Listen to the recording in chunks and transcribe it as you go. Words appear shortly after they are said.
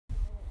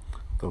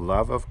the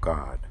love of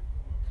God.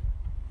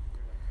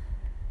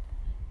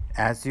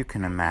 As you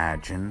can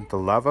imagine, the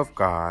love of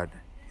God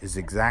is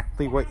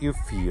exactly what you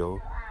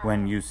feel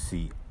when you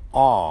see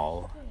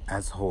all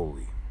as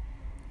holy.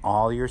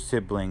 All your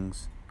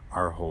siblings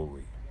are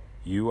holy.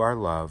 You are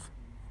love.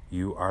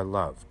 You are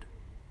loved.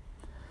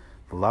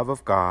 The love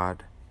of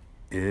God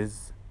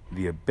is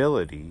the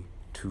ability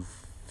to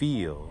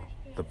feel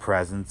the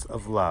presence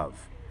of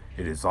love.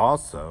 It is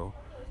also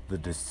the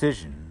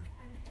decision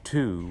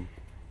to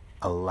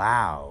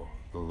allow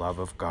the love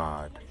of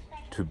God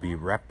to be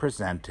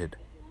represented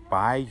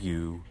by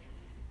you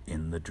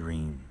in the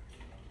dream.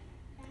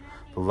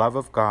 The love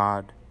of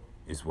God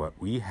is what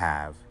we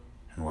have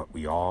and what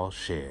we all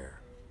share,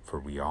 for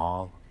we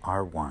all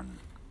are one.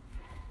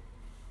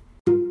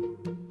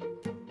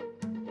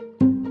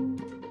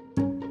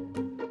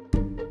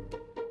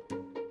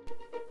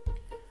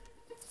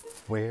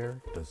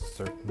 Where does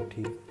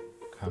certainty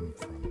come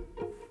from?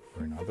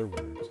 Or in other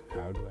words,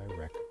 how do I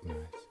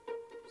recognize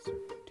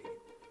certainty?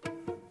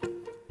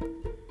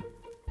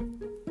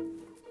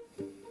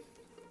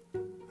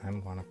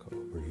 I'm Monica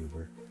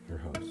Oberhuber, your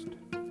host.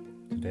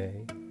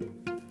 Today,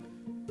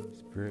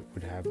 Spirit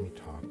would have me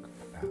talk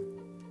about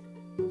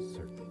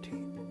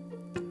certainty.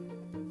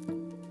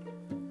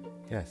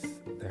 Yes,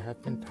 there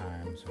have been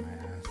times when I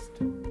asked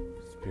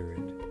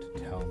Spirit to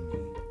tell me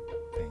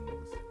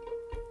things,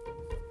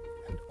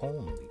 and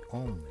only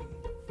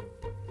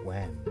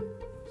when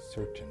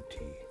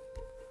certainty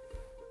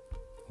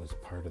was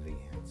part of the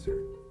answer,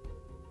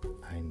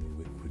 I knew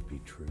it would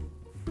be true.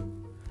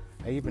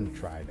 I even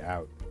tried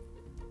out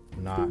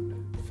not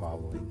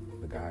following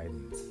the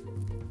guidance.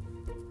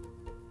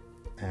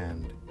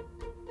 And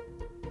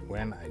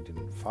when I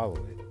didn't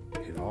follow it,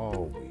 it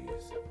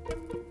always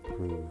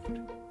proved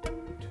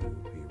to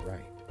be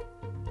right.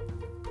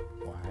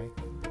 Why?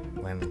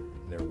 When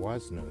there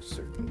was no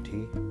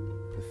certainty,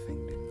 the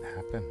thing didn't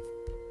happen.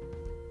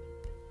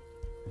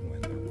 And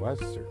when there was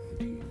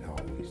certainty, it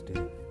always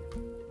did.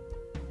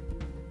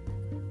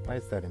 Why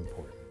is that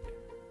important?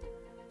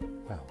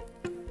 Well,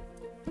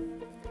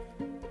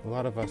 a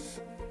lot of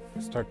us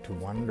start to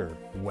wonder,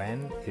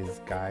 when is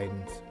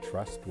guidance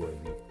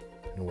trustworthy?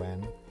 And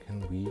when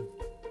can we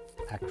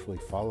actually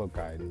follow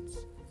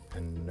guidance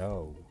and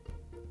know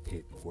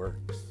it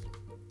works?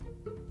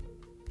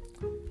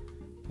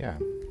 Yeah,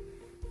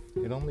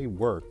 it only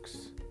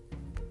works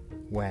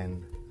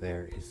when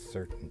there is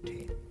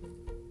certainty.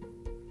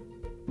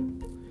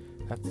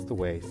 That's the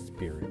way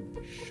Spirit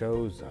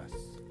shows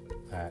us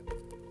that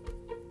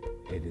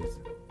it is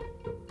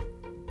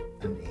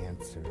an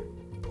answer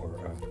or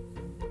a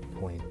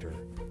pointer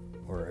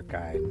or a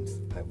guidance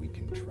that we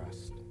can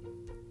trust.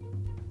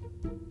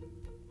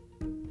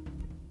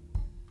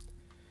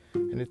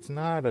 And it's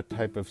not a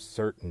type of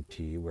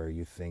certainty where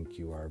you think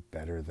you are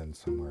better than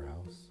somewhere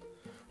else,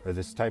 or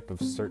this type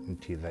of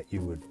certainty that you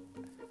would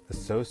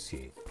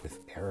associate with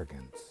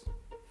arrogance.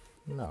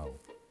 No.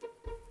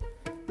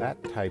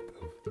 That type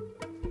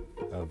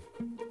of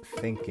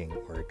thinking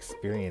or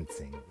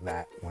experiencing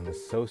that one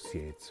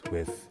associates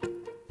with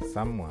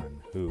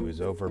someone who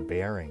is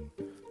overbearing,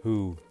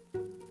 who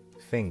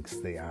thinks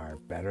they are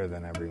better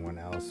than everyone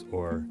else,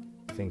 or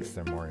thinks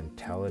they're more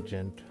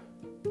intelligent,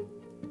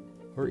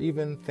 or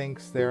even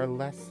thinks they're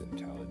less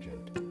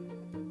intelligent.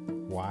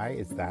 Why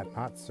is that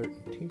not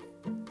certainty?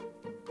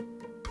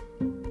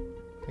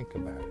 Think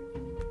about it.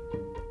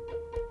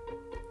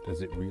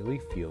 Does it really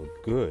feel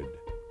good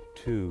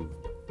to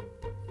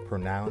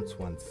pronounce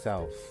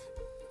oneself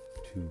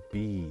to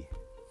be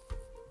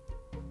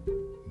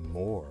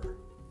more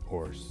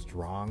or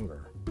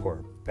stronger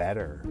or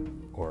better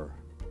or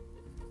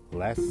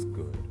less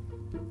good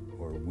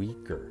or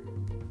weaker?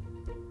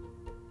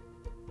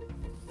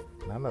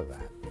 None of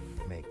that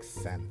makes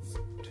sense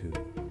to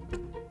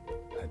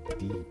a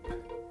deep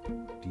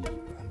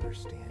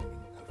understanding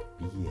of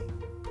being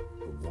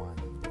the one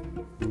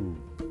who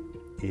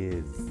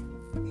is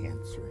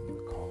answering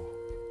the call.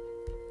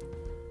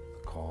 The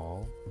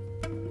call?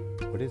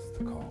 What is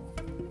the call?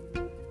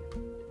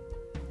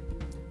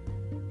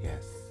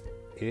 Yes,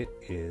 it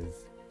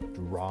is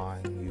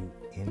drawing you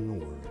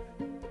inward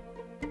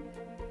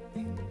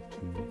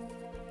into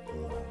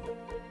love.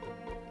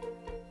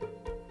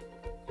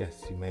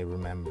 Yes, you may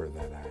remember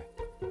that I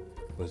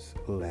was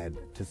led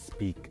to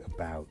speak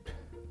about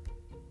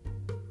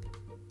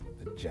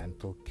the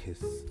gentle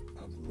kiss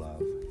of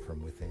love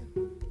from within.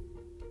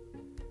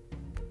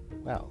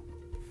 Well,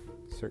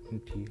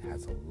 certainty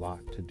has a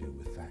lot to do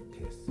with that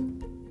kiss.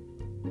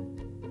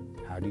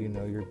 How do you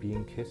know you're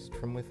being kissed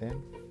from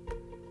within?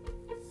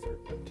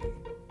 Certainty.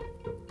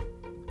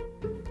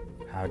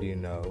 How do you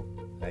know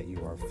that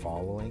you are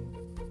following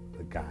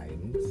the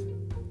guidance,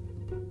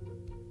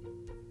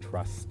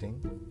 trusting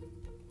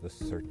the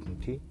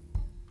certainty?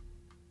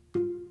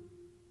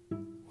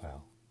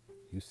 Well,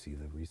 you see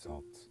the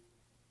results.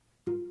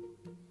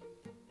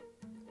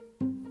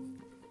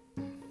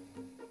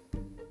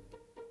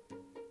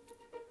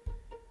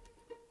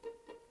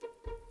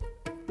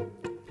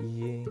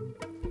 Being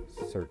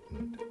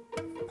certain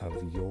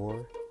of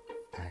your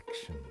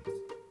actions,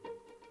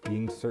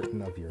 being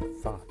certain of your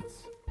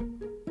thoughts,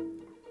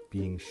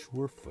 being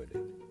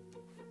sure-footed,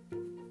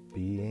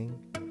 being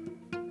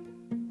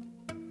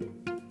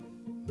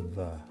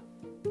the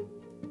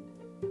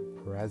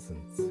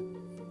presence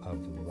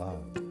of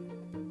love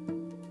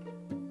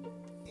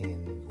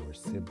in your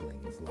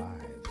siblings'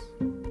 lives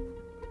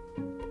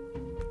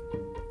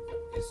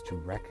is to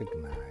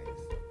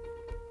recognize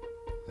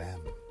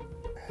them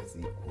as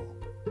equal,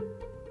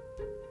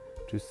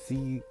 to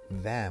see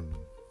them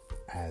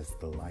as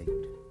the light,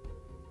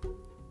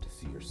 to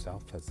see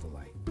yourself as the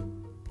light.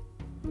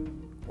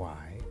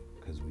 Why?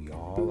 Because we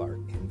all are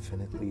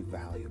infinitely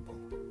valuable,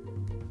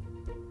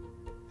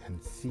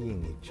 and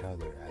seeing each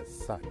other as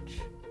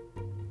such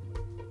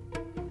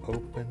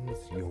opens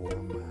your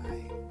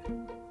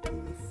mind to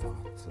the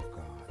thoughts of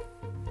God.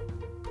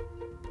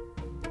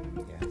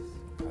 Yes,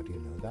 how do you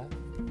know that?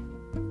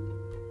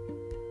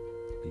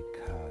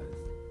 Because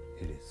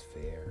it is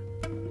fair,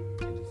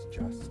 it is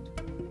just,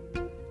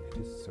 it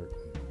is certain.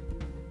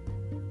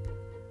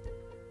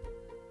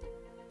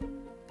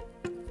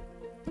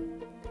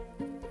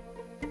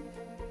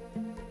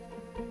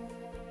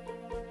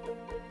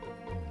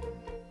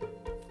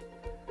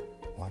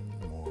 One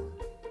more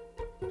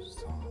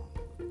song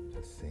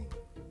to sing,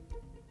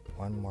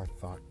 one more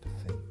thought to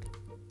think,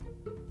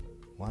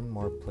 one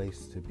more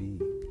place to be,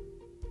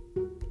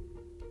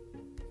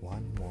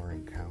 one more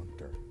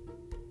encounter,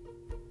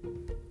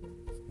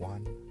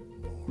 one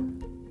more,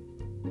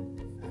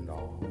 and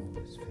all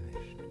is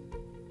finished.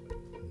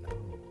 No,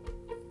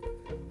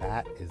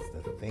 that is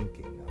the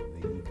thinking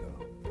of the ego.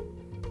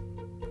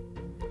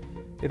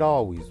 It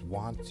always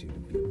wants you to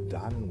be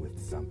done with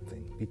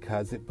something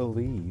because it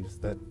believes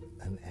that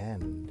an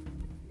end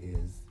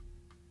is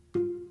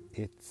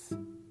its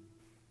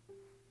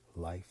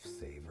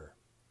lifesaver.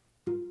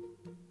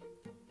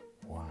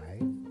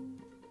 Why?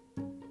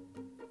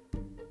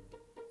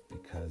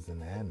 Because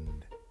an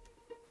end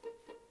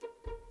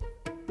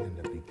and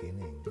a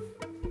beginning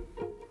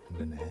and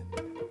an end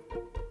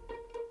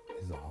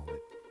is all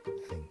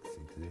it thinks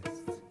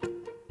exists.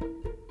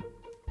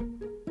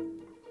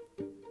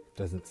 It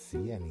doesn't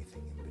see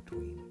anything in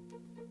between.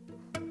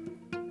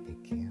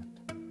 It can't.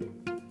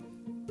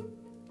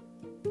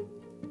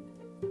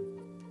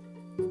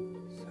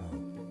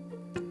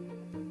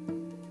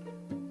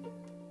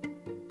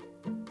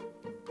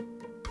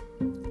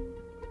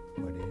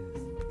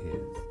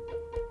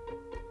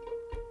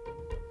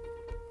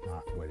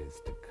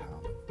 To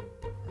come,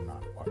 or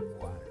not what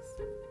was.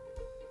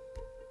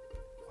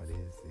 What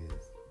is.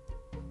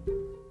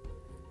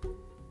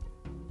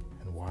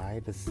 And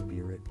why does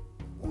Spirit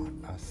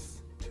want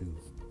us to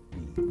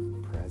be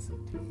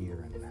present here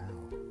and now?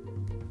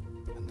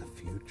 And the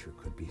future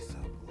could be so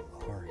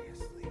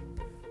gloriously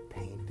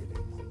painted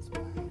in one's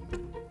mind.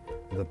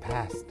 The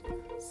past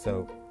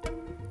so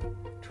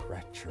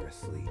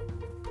treacherously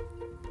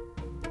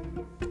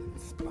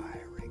inspiring.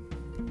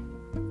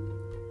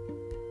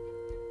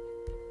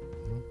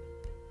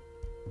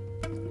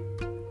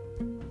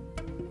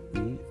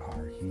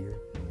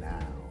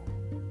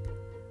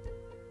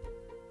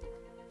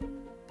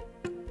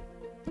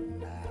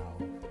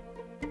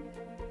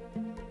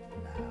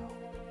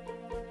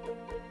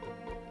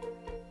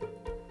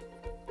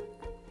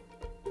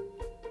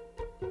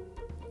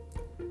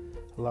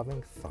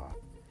 Loving thought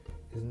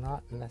is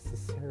not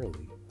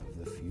necessarily of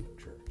the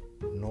future,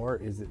 nor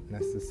is it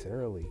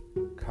necessarily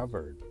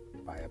covered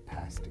by a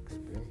past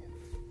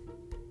experience.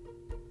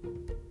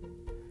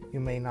 You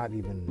may not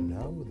even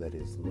know that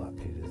it is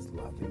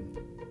loving.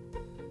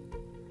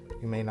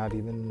 You may not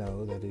even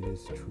know that it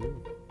is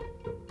true.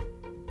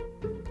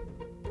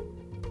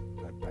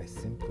 But by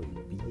simply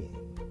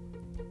being,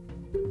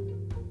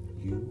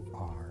 you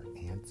are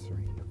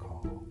answering the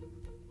call.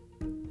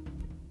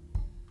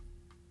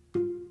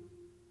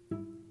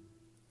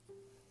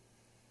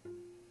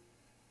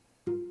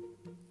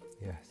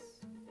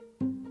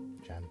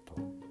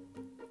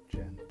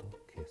 Gentle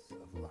kiss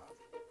of love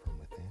from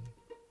within.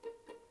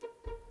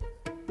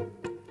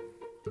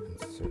 And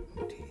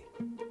certainty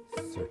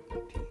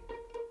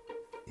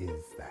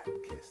is that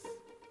kiss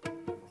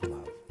of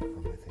love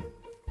from within.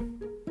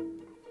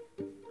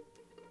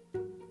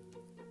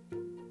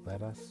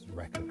 Let us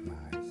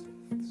recognize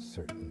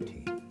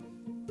certainty.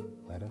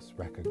 Let us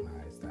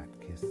recognize that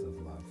kiss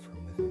of love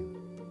from within.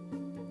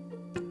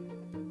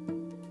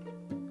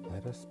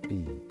 Let us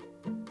be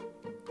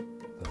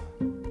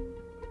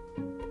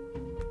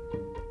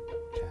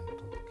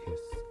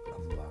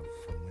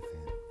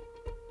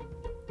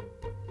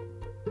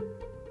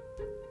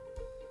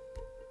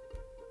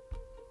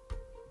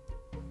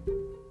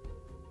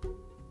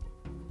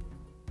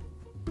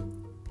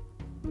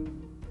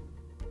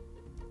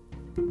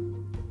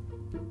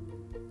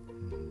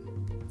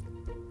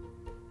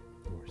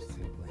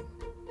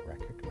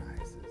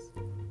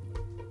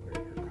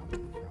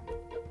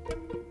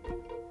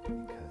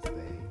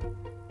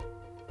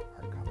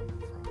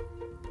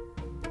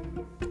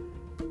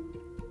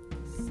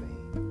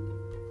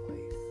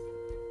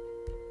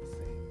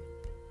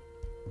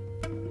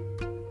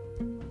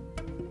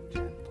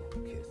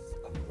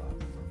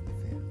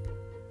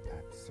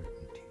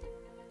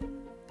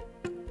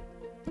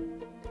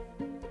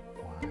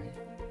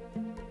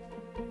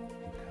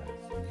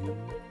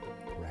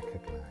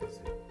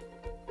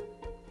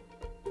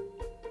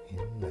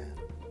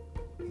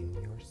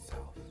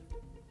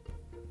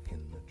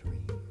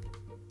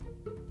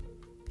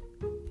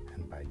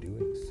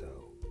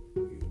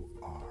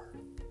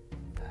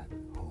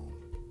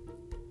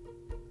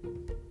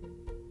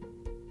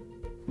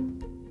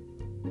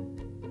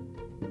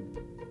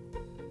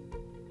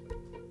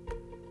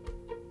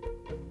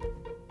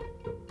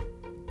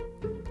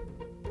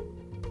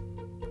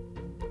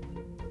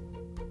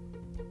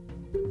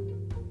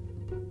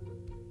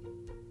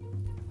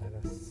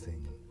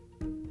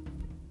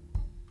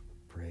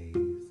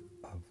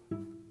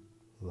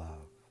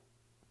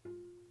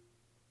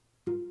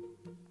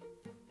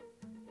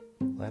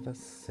Let us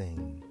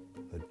sing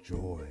the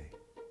joy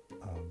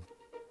of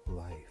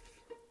life.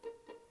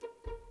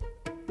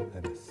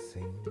 Let us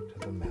sing